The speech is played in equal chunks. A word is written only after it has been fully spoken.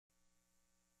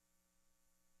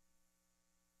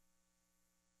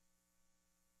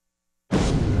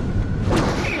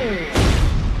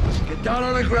Down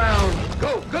on the ground.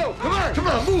 Go, go, come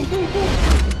on, move.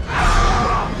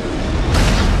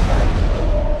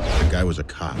 The guy was a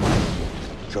cop.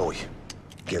 Joey,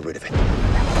 get rid of it.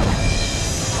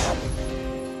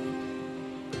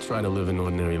 I try to live an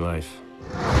ordinary life,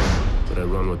 but I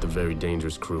run with a very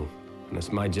dangerous crew. And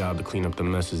it's my job to clean up the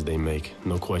messes they make,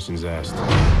 no questions asked.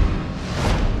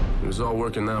 It was all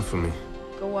working out for me.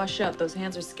 Go wash up, those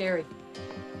hands are scary.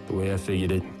 The way I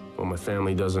figured it, what my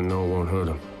family doesn't know won't hurt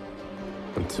them.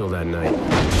 Until that night.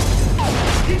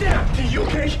 Get down! Are you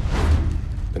okay?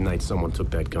 The night someone took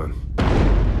that gun.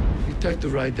 You take the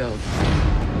ride down.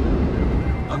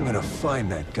 I'm gonna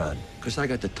find that gun. Because I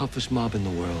got the toughest mob in the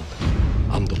world.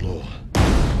 I'm the law.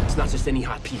 It's not just any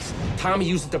hot piece. Tommy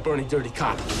used it to burn a dirty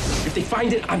cop. If they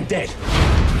find it, I'm dead.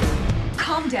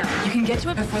 Calm down. You can get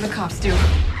to it before the cops do.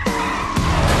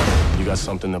 You got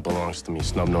something that belongs to me.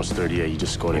 Snub nose 38, you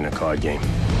just scored in a card game.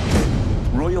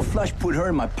 Royal Flush put her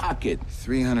in my pocket.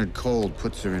 300 cold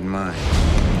puts her in mine.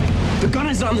 The gun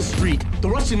is on the street. The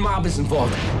Russian mob is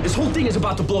involved. This whole thing is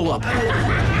about to blow up.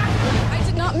 I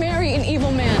did not marry an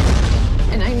evil man.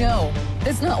 And I know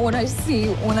it's not what I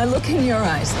see when I look in your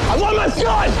eyes. I want my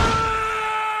gun!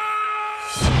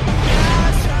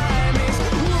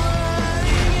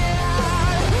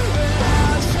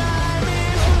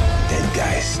 Dead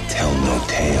guys tell no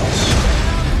tales.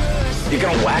 You're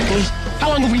gonna whack me? How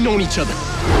long have we known each other?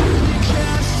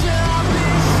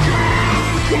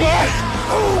 Come on!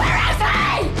 Where is he?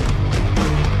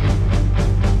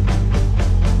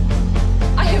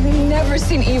 I have never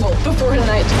seen evil before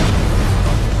tonight.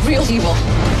 Real evil.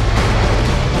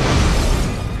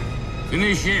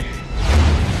 Finish it.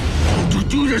 Don't you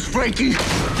do this, Frankie!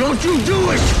 Don't you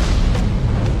do it!